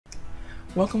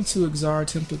Welcome to Xara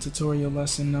template tutorial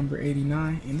lesson number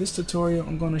 89. In this tutorial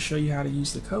I'm going to show you how to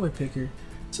use the color picker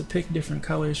to pick different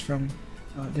colors from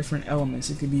different elements.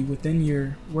 It could be within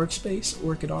your workspace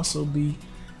or it could also be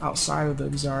outside of the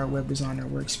Xara web designer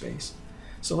workspace.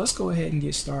 So let's go ahead and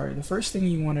get started. The first thing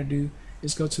you want to do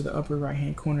is go to the upper right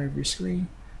hand corner of your screen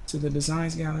to the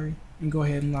designs gallery and go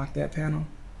ahead and lock that panel.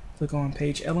 Click on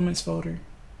page elements folder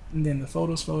and then the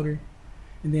photos folder.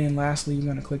 And then lastly, you're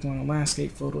going to click on the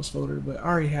landscape photos folder, but I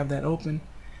already have that open.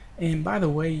 And by the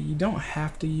way, you don't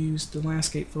have to use the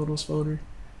landscape photos folder.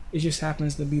 It just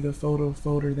happens to be the photo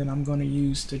folder that I'm going to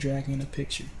use to drag in a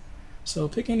picture. So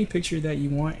pick any picture that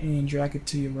you want and drag it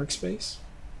to your workspace.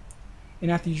 And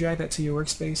after you drag that to your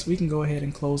workspace, we can go ahead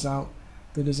and close out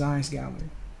the designs gallery.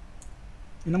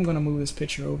 And I'm going to move this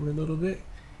picture over a little bit.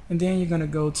 And then you're going to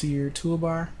go to your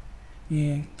toolbar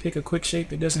and pick a quick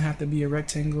shape. It doesn't have to be a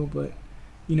rectangle, but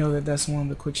you know that's one of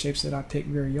the quick shapes that I pick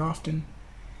very often.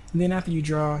 And then after you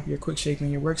draw your quick shape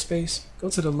in your workspace, go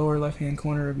to the lower left hand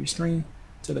corner of your screen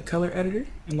to the color editor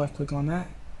and left click on that.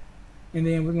 And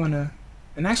then we're going to,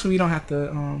 and actually we don't have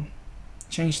to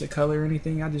change the color or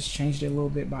anything. I just changed it a little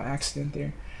bit by accident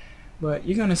there. But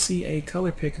you're going to see a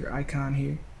color picker icon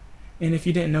here. And if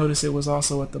you didn't notice, it was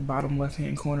also at the bottom left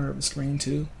hand corner of the screen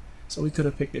too. So we could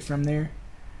have picked it from there.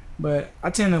 But I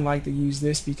tend to like to use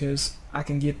this because I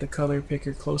can get the color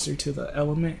picker closer to the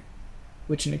element,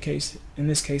 which in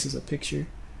this case is a picture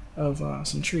of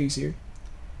some trees here.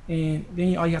 And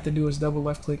then all you have to do is double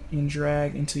left click and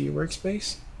drag into your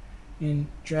workspace and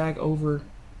drag over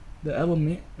the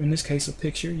element, in this case a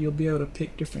picture. You'll be able to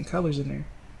pick different colors in there.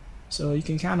 So you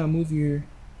can kind of move your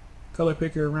color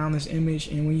picker around this image,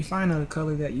 and when you find a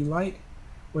color that you like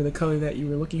or the color that you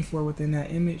were looking for within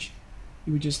that image,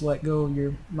 you would just let go of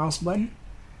your mouse button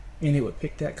and it would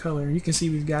pick that color. You can see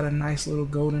we've got a nice little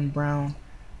golden brown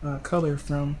color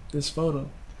from this photo.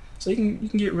 So you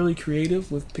can get really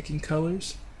creative with picking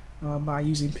colors by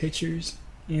using pictures,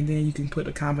 and then you can put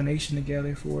a combination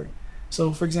together for it.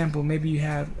 So for example, maybe you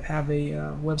have a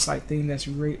website theme that's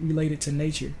related to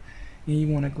nature and you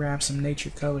want to grab some nature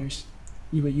colors.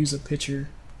 You would use a picture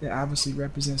that obviously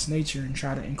represents nature and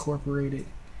try to incorporate it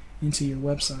into your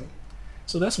website.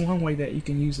 So that's one way that you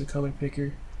can use the color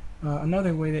picker.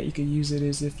 Another way that you could use it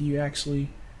is if you actually,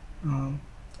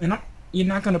 you're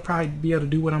not going to probably be able to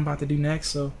do what I'm about to do next,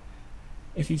 so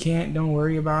if you can't, don't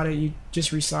worry about it. You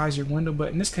just resize your window.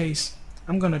 But in this case,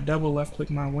 I'm going to double left click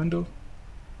my window.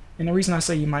 And the reason I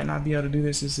say you might not be able to do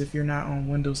this is if you're not on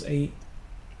Windows 8,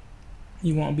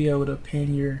 you won't be able to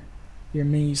pin your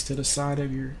menus to the side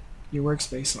of your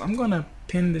workspace. So I'm going to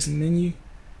pin this menu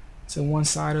to one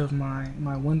side of my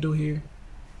window here.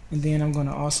 And then I'm going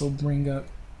to also bring up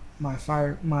my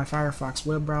Firefox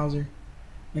web browser,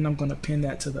 and I'm going to pin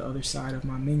that to the other side of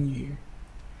my menu here.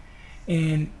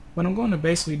 And what I'm going to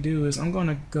basically do is I'm going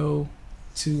to go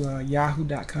to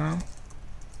yahoo.com,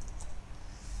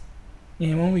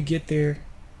 and when we get there,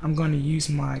 I'm going to use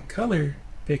my color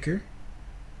picker,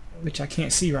 which I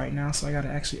can't see right now, so I got to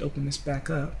actually open this back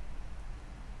up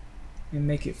and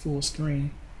make it full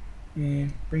screen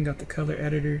and bring up the color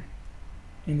editor.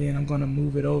 And then I'm going to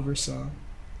move it over some,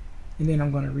 and then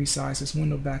I'm going to resize this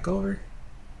window back over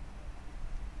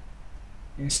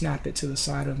and snap it to the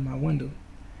side of my window.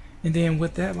 And then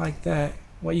with that, like that,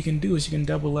 what you can do is you can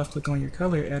double left click on your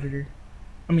color editor,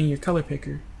 your color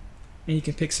picker, and you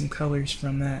can pick some colors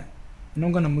from that. And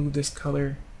I'm going to move this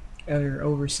color editor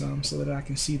over some so that I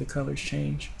can see the colors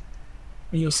change.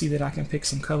 And you'll see that I can pick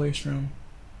some colors from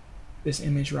this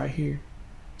image right here.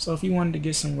 So if you wanted to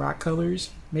get some rock colors,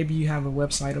 maybe you have a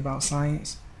website about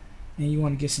science and you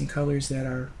want to get some colors that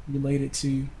are related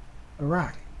to a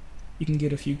rock, you can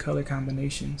get a few color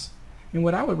combinations. And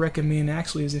what I would recommend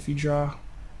actually is if you draw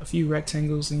a few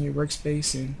rectangles in your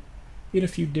workspace and get a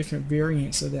few different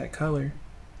variants of that color,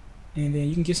 and then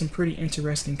you can get some pretty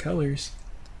interesting colors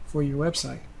for your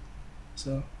website.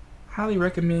 So highly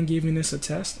recommend giving this a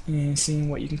test and seeing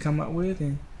what you can come up with.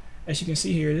 And as you can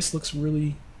see here, this looks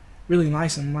really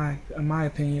nice in my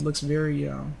opinion. It looks very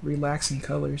relaxing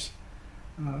colors.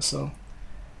 So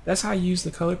that's how you use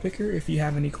the color picker. If you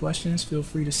have any questions, feel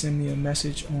free to send me a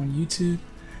message on YouTube.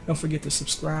 Don't forget to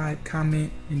subscribe,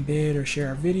 comment, embed, or share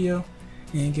our video,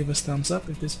 and give us thumbs up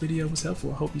if this video was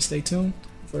helpful. I hope you stay tuned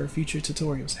for future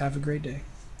tutorials. Have a great day.